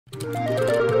Hey,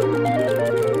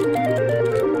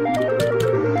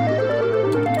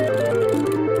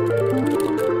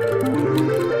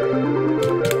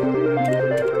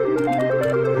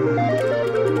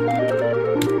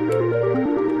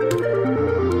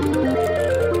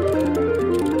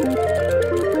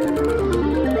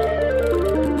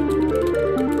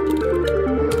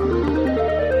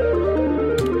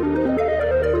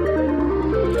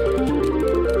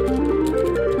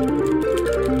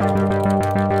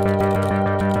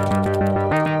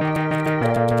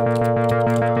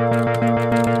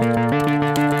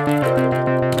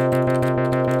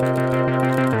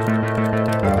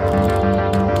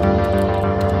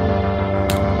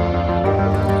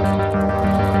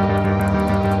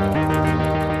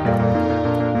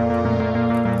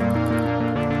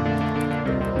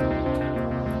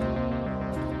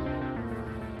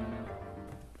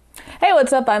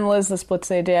 what's up? I'm Liz, the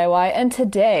Splitsday DIY, and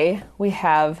today we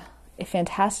have a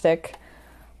fantastic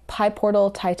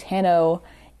PyPortal Titano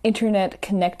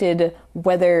internet-connected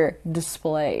weather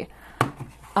display.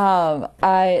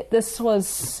 This was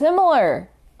similar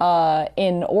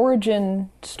in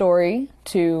origin story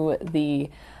to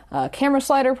the camera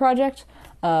slider project.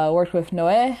 Worked with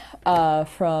Noe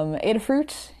from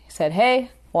Adafruit. He said,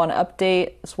 hey, want to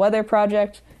update this weather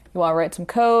project? You want to write some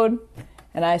code?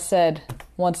 And I said,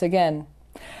 once again,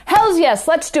 hells yes,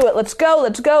 let's do it, let's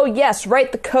go, yes,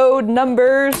 write the code,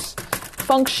 numbers,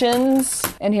 functions,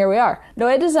 and here we are.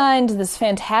 Noe designed this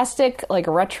fantastic,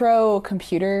 retro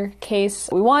computer case.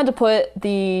 We wanted to put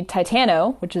the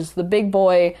Titano, which is the big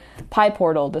boy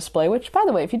PyPortal display, which, by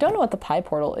the way, if you don't know what the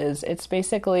PyPortal is, it's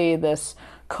basically this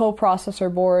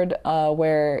coprocessor board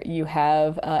where you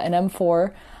have an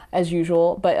M4, as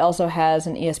usual, but it also has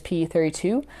an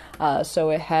ESP32, so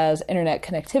it has internet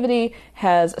connectivity,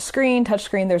 has a screen, touch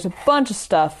screen, there's a bunch of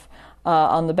stuff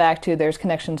on the back too. There's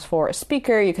connections for a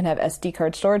speaker, you can have SD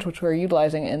card storage, which we're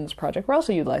utilizing in this project. We're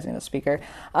also utilizing the speaker.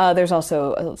 There's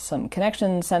also some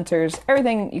connection sensors,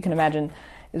 everything you can imagine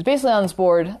is basically on this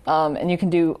board, and you can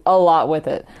do a lot with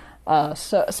it.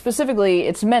 So specifically,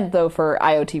 it's meant, though, for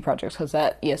IoT projects, because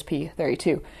that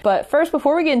ESP32. But first,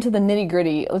 before we get into the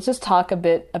nitty-gritty, let's just talk a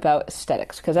bit about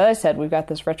aesthetics, because as I said, we've got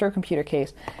this retro computer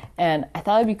case, and I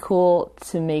thought it'd be cool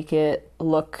to make it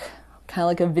look kind of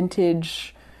like a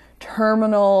vintage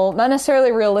terminal, not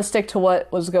necessarily realistic to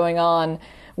what was going on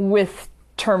with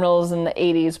terminals in the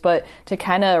 80s, but to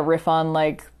kind of riff on,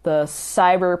 the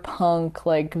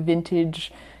cyberpunk,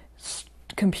 vintage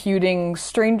computing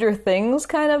Stranger Things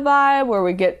kind of vibe, where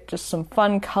we get just some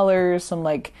fun colors, some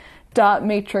dot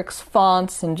matrix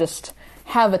fonts, and just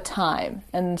have a time.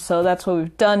 And so that's what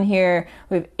we've done here.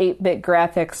 We have 8-bit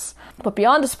graphics, but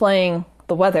beyond displaying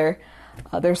the weather,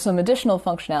 there's some additional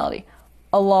functionality.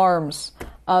 Alarms.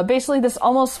 Basically, this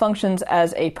almost functions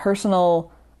as a personal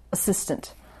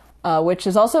assistant, which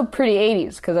is also pretty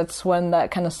 80s, because that's when that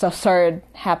kind of stuff started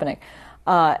happening.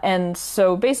 And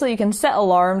so basically you can set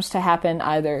alarms to happen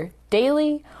either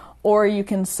daily, or you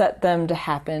can set them to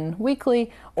happen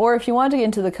weekly, or if you want to get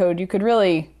into the code, you could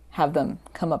really have them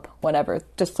come up whenever,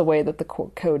 just the way that the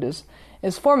code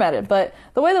is formatted. But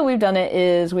the way that we've done it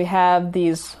is we have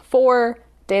these 4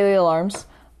 daily alarms,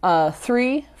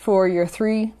 3 for your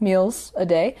 3 meals a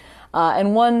day,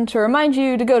 and 1 to remind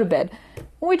you to go to bed.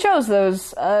 We chose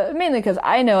those mainly because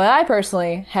I know I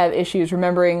personally have issues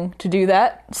remembering to do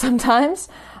that sometimes,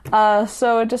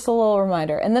 so just a little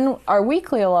reminder. And then our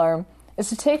weekly alarm is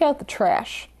to take out the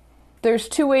trash. There's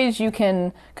 2 ways you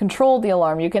can control the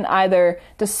alarm. You can either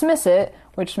dismiss it,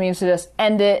 which means to just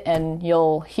end it and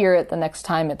you'll hear it the next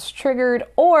time it's triggered,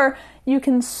 or you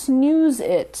can snooze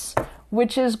it,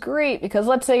 which is great because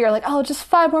let's say you're like, oh, just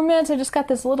 5 more minutes, I just got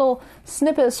this little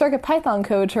snippet of CircuitPython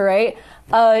code to write.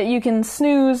 You can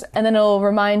snooze, and then it'll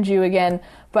remind you again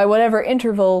by whatever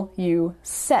interval you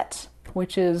set,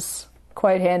 which is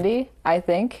quite handy, I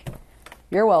think.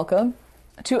 You're welcome.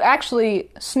 To actually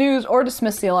snooze or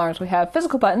dismiss the alarms, we have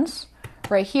physical buttons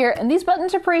right here, and these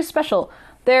buttons are pretty special.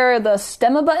 They're the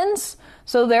stemma buttons,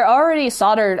 so they're already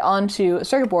soldered onto a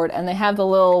circuit board, and they have the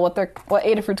little, what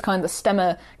Adafruit's calling the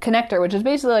stemma connector, which is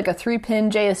basically like a 3-pin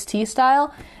JST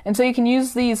style. And so you can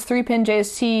use these 3-pin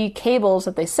JST cables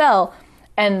that they sell,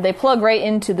 and they plug right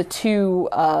into the 2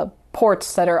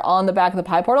 ports that are on the back of the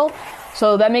PyPortal.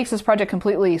 So that makes this project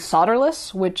completely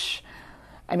solderless, which,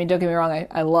 I mean, don't get me wrong,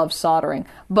 I love soldering,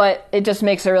 but it just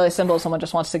makes it really simple if someone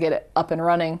just wants to get it up and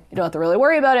running. You don't have to really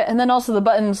worry about it. And then also the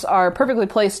buttons are perfectly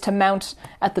placed to mount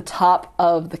at the top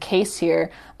of the case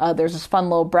here. There's this fun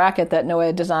little bracket that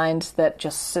Noe designed that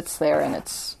just sits there, and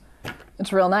it's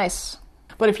real nice.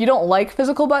 But if you don't like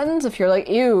physical buttons, if you're like,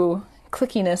 ew,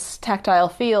 clickiness, tactile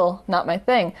feel, not my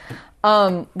thing.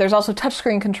 There's also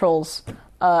touchscreen controls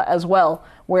as well,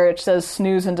 where it says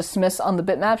snooze and dismiss on the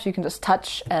bitmaps. You can just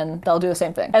touch and they'll do the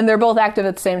same thing. And they're both active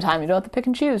at the same time. You don't have to pick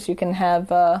and choose. You can have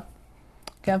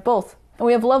both. And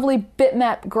we have lovely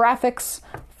bitmap graphics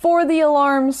for the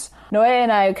alarms. Noe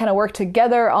and I kind of worked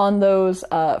together on those.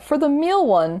 For the meal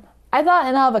one, I thought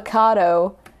an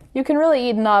avocado, you can really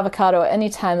eat an avocado any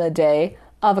time of the day.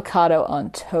 Avocado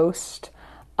on toast,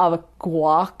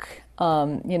 guac,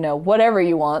 whatever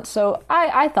you want. So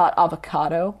I thought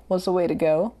avocado was the way to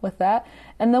go with that.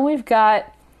 And then we've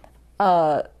got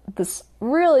this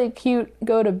really cute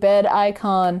go to bed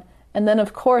icon. And then,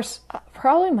 of course,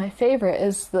 probably my favorite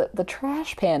is the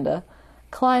trash panda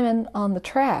climbing on the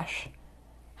trash.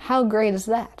 How great is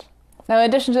that? Now, in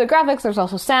addition to the graphics, there's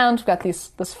also sound. We've got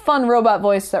this fun robot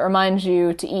voice that reminds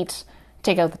you to eat,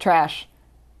 take out the trash,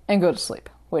 and go to sleep,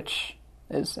 which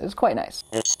is quite nice.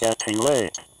 It's getting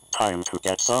late. Time to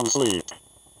get some sleep.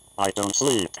 I don't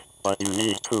sleep, but you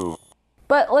need to.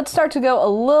 But let's start to go a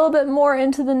little bit more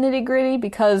into the nitty-gritty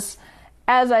because,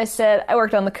 as I said, I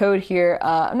worked on the code here.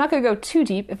 I'm not going to go too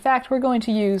deep. In fact, we're going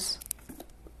to use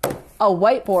a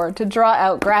whiteboard to draw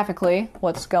out graphically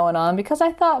what's going on because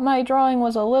I thought my drawing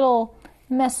was a little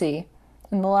messy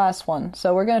in the last one.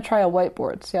 So we're going to try a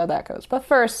whiteboard, see how that goes. But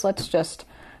first, let's just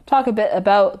talk a bit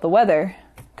about the weather,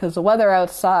 because the weather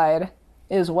outside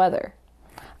is weather.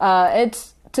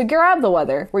 It's to grab the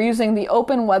weather, we're using the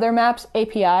OpenWeatherMaps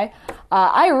API.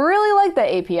 I really like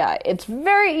that API. It's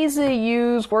very easy to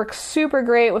use, works super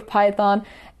great with Python,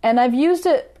 and I've used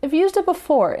it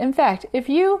before. In fact, if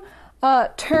you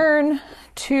turn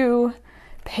to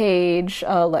page,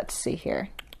 let's see here,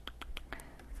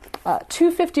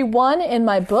 251 in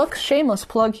my book, shameless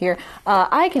plug here,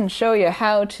 I can show you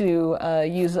how to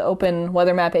use the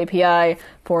OpenWeatherMap API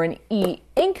for an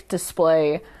e-ink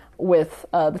display with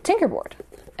the Tinker Board.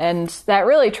 And that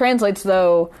really translates,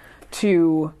 though,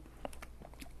 to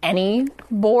any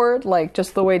board, like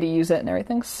just the way to use it and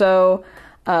everything. So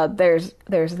there's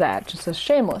that, just a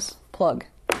shameless plug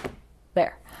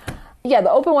there. Yeah, the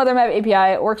OpenWeatherMap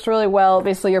API works really well.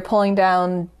 Basically, you're pulling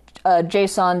down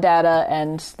JSON data,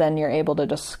 and then you're able to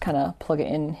just kind of plug it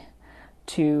in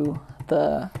to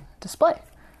the display.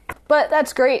 But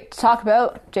that's great to talk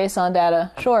about, JSON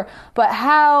data, sure. But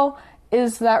how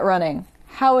is that running?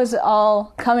 How is it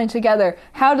all coming together?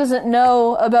 How does it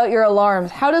know about your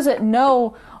alarms? How does it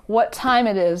know what time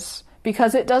it is?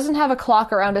 Because it doesn't have a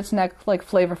clock around its neck like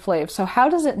Flavor Flav. So how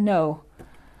does it know?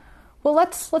 Well,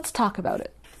 let's talk about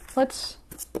it. Let's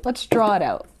draw it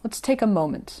out. Let's take a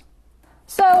moment.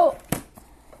 So,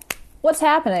 what's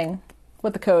happening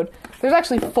with the code? There's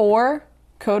actually 4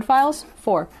 code files.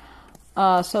 4.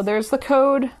 So there's the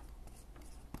code.py,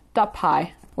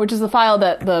 which is the file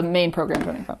that the main program is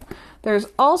running from. There's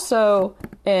also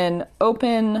an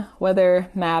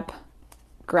OpenWeatherMap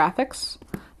graphics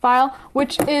file,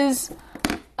 which is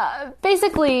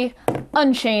basically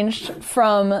unchanged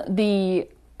from the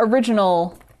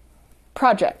original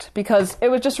project because it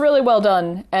was just really well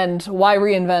done, and why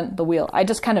reinvent the wheel? I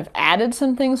just kind of added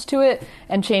some things to it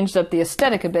and changed up the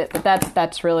aesthetic a bit, but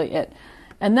that's really it.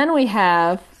 And then we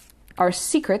have our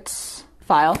secrets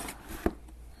file.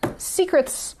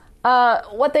 Secrets,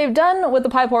 what they've done with the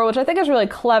PyPortal, which I think is really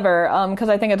clever, because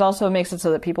I think it also makes it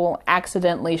so that people won't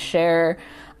accidentally share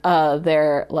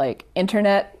their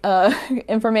internet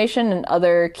information and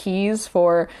other keys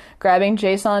for grabbing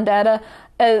JSON data.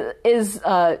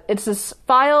 It's this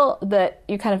file that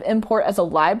you kind of import as a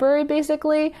library,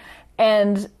 basically,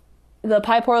 and the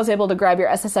PyPortal is able to grab your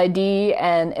SSID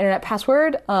and internet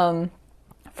password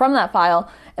from that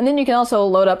file, and then you can also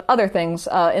load up other things.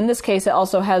 In this case, it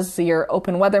also has your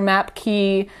OpenWeatherMap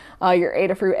key, your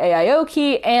Adafruit AIO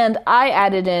key, and I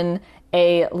added in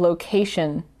a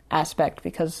location aspect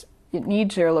because it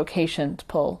needs your location to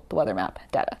pull the weather map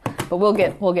data. But we'll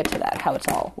get to that, how it's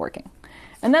all working.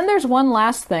 And then there's one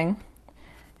last thing.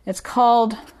 It's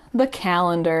called the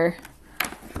calendar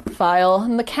file.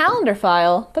 And the calendar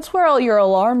file, that's where all your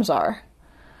alarms are.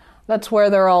 That's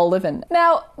where they're all living.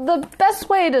 Now, the best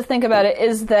way to think about it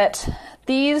is that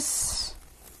these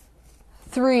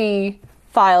 3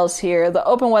 files here, the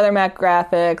OpenWeatherMap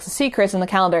graphics, the secrets, and the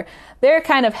calendar, they're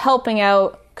kind of helping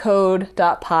out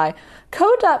code.py.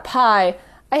 Code.py,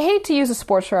 I hate to use a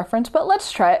sports reference, but let's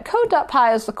try it.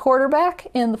 Code.py is the quarterback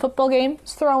in the football game.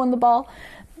 He's throwing the ball.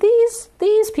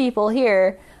 These people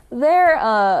here,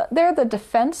 they're the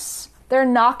defense. They're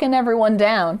knocking everyone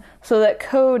down so that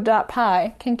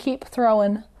code.py can keep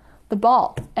throwing the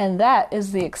ball. And that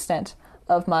is the extent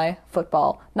of my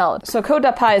football knowledge. So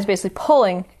code.py is basically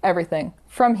pulling everything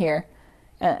from here,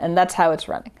 and that's how it's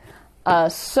running.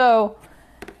 So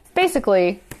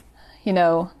basically,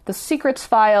 the secrets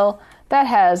file, that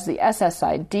has the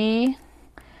SSID,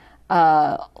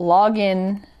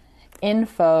 login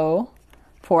info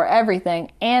for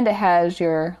everything, and it has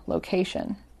your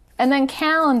location. And then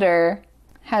calendar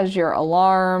has your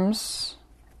alarms.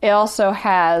 It also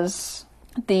has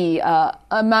the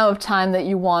amount of time that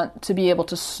you want to be able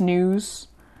to snooze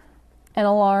an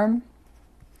alarm,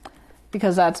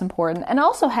 because that's important. And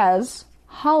also has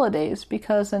holidays,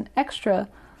 because an extra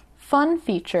fun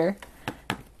feature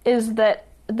is that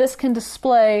this can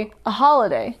display a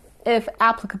holiday if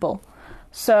applicable.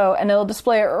 So, and it'll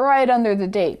display it right under the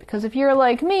date, because if you're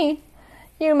like me,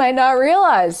 you might not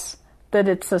realize that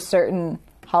it's a certain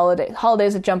holiday.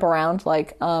 Holidays that jump around,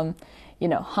 like,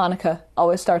 Hanukkah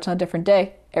always starts on a different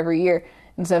day every year.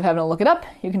 Instead of having to look it up,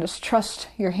 you can just trust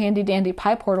your handy-dandy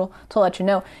PyPortal to let you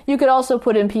know. You could also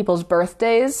put in people's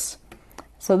birthdays,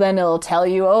 so then it'll tell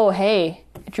you, oh, hey,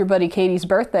 it's your buddy Katie's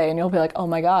birthday, and you'll be like, oh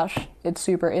my gosh, it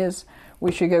super is.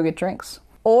 We should go get drinks.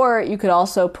 Or you could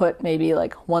also put maybe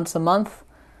like once a month,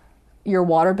 your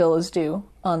water bill is due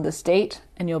on this date,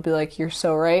 and you'll be like, you're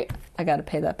so right, I gotta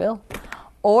pay that bill.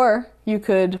 Or you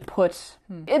could put,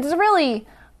 it's really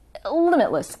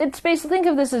limitless. It's basically, think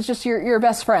of this as just your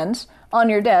best friend on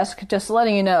your desk, just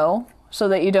letting you know so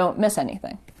that you don't miss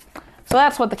anything. So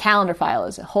that's what the calendar file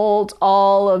is. It holds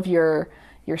all of your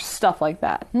stuff like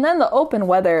that. And then the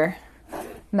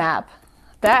OpenWeatherMap,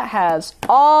 that has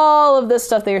all of this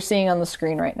stuff that you're seeing on the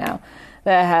screen right now.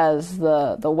 That has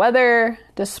the weather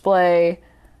display,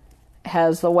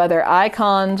 has the weather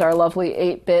icons, our lovely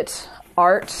 8-bit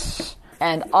art,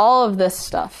 and all of this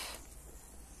stuff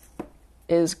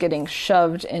is getting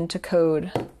shoved into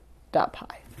code.py.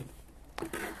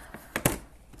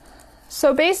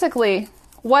 So basically,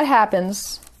 what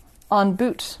happens on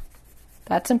boot?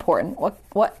 That's important.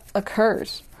 What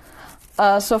occurs?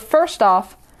 So first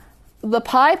off, the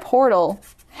PyPortal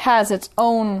has its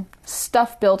own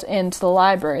stuff built into the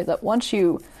library that once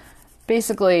you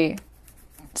basically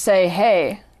say,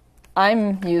 hey,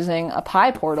 I'm using a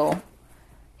PyPortal,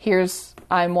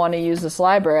 I want to use this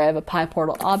library, I have a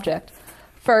PyPortal object.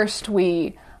 First,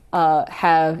 we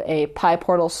have a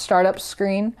PyPortal startup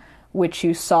screen, which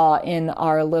you saw in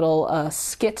our little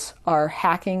skit, our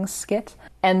hacking skit.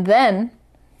 And then,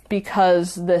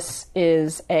 because this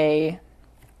is a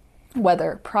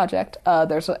weather project,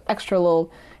 there's an extra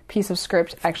little piece of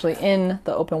script actually in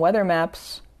the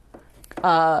OpenWeatherMaps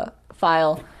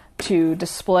file to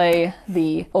display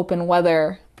the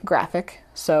OpenWeather graphic.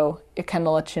 So it kind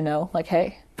of lets you know, like,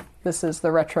 hey, this is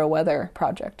the retro weather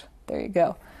project. There you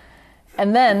go.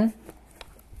 And then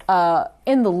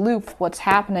in the loop, what's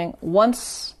happening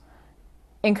once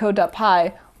in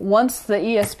code.py, once the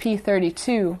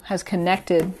ESP32 has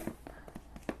connected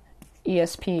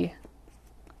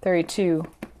ESP32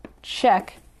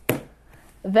 check,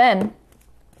 then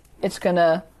it's going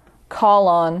to call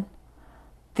on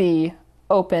the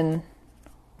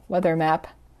OpenWeatherMap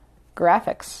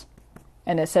graphics.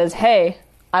 And it says, hey,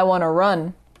 I want to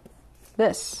run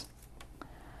this.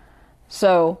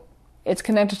 So it's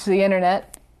connected to the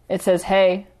internet. It says,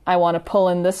 hey, I want to pull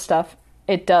in this stuff.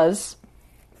 It does.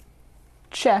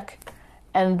 Check.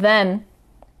 And then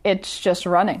it's just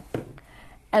running.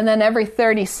 And then every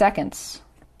 30 seconds,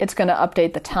 it's going to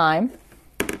update the time.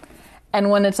 And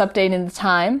when it's updating the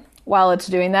time, while it's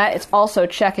doing that, it's also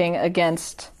checking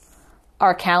against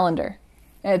our calendar.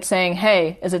 And it's saying,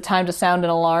 hey, is it time to sound an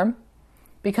alarm?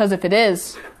 Because if it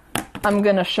is, I'm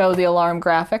going to show the alarm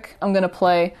graphic. I'm going to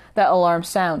play that alarm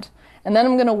sound. And then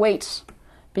I'm going to wait,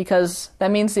 because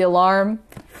that means the alarm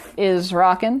is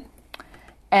rocking.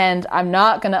 And I'm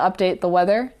not going to update the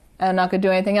weather. And I'm not going to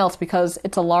do anything else, because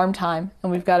it's alarm time.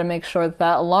 And we've got to make sure that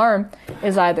that alarm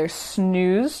is either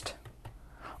snoozed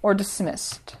or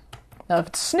dismissed. Now, if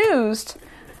it's snoozed,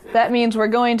 that means we're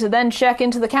going to then check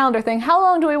into the calendar thing. How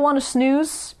long do we want to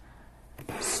snooze?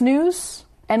 Snooze?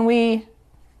 And we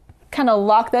kind of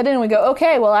lock that in. And we go,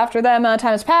 okay, well, after that amount of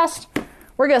time has passed,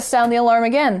 we're going to sound the alarm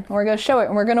again. And we're going to show it.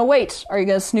 And we're going to wait. Are you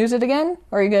going to snooze it again?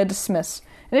 Or are you going to dismiss?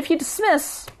 And if you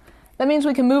dismiss, that means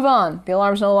we can move on. The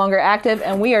alarm's no longer active,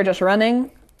 and we are just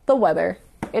running the weather.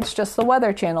 It's just the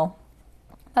weather channel.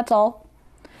 That's all.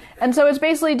 And so it's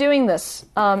basically doing this.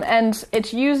 And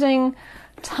it's using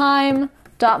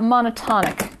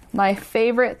time.monotonic, my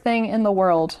favorite thing in the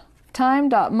world.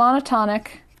 Time.monotonic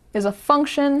is a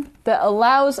function that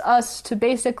allows us to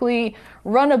basically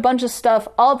run a bunch of stuff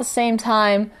all at the same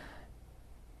time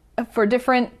for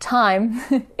different time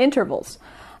intervals,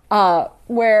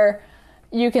 where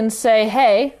you can say,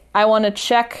 hey, I want to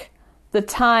check the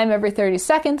time every 30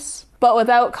 seconds, but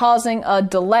without causing a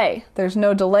delay. There's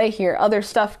no delay here. Other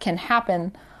stuff can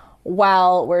happen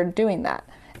while we're doing that.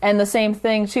 And the same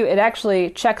thing too, it actually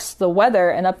checks the weather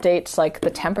and updates like the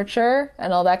temperature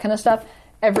and all that kind of stuff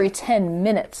every 10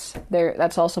 minutes.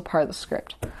 That's also part of the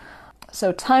script.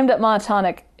 So timed up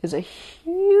monotonic is a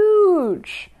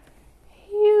huge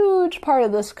part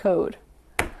of this code.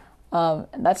 And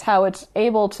that's how it's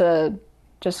able to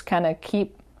just kind of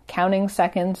keep counting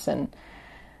seconds and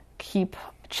keep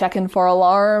checking for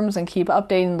alarms and keep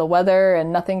updating the weather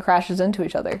and nothing crashes into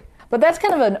each other. But that's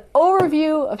kind of an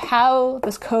overview of how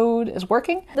this code is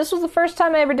working. This was the first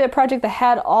time I ever did a project that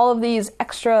had all of these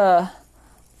extra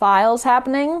files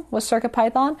happening with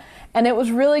CircuitPython, and it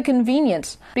was really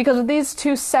convenient because with these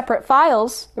two separate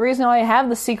files, the reason why I have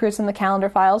the secrets in the calendar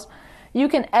files, you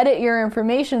can edit your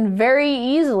information very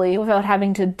easily without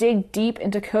having to dig deep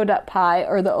into code.py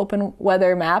or the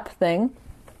OpenWeatherMap thing.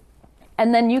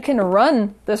 And then you can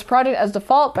run this project as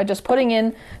default by just putting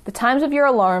in the times of your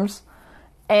alarms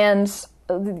and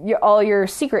all your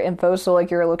secret info, so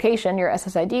like your location, your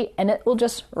SSID, and it will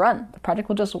just run. The project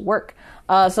will just work.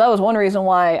 So that was one reason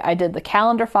why I did the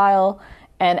calendar file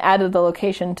and added the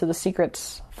location to the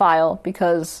secrets file,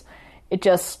 because it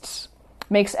just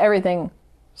makes everything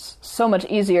so much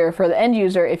easier for the end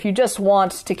user if you just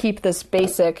want to keep this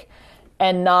basic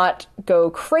and not go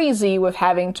crazy with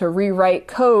having to rewrite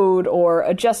code or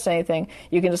adjust anything.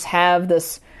 You can just have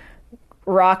this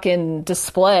rockin'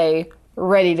 display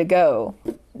ready to go.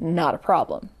 Not a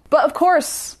problem. But of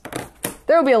course,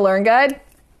 there will be a learn guide,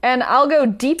 and I'll go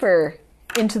deeper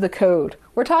into the code.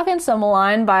 We're talking some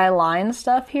line by line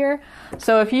stuff here.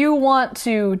 So if you want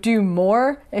to do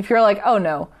more, if you're like, oh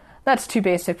no, that's too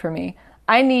basic for me,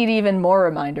 I need even more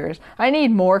reminders, I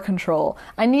need more control,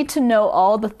 I need to know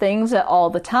all the things at all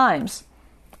the times,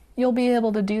 you'll be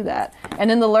able to do that.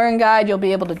 And in the learn guide, you'll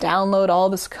be able to download all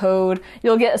this code.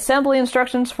 You'll get assembly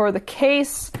instructions for the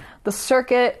case, the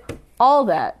circuit, all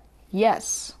that.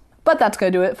 Yes. But that's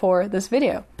going to do it for this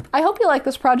video. I hope you like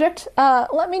this project.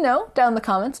 Let me know down in the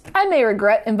comments. I may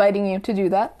regret inviting you to do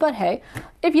that, but hey,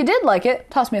 if you did like it,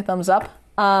 toss me a thumbs up.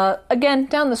 Again,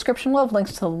 down in the description, we'll have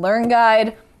links to the learn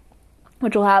guide,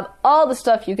 which will have all the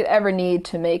stuff you could ever need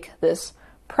to make this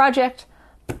project.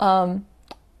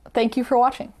 Thank you for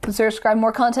watching. Consider subscribing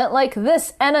more content like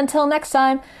this, and until next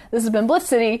time, this has been Blitz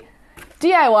City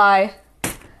DIY,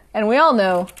 and we all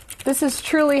know this is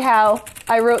truly how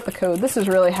I wrote the code. This is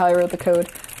really how I wrote the code.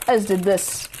 I just did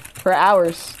this for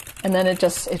hours, and then it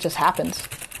just happens.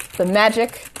 The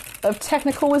magic of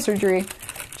technical wizardry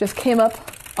just came up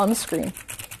on the screen.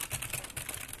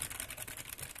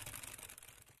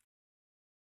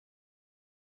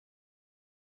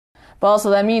 But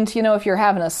also that means, you know, if you're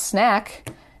having a snack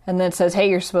and then it says, hey,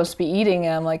 you're supposed to be eating,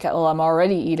 and I'm like, well, I'm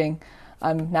already eating.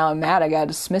 Now I'm mad, I gotta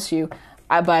dismiss you.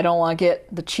 But I don't want to get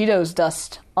the Cheetos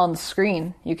dust on the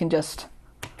screen. You can just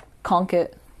conk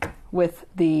it with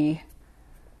the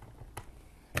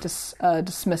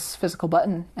dismiss physical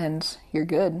button, and you're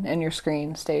good, and your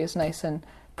screen stays nice and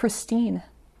pristine.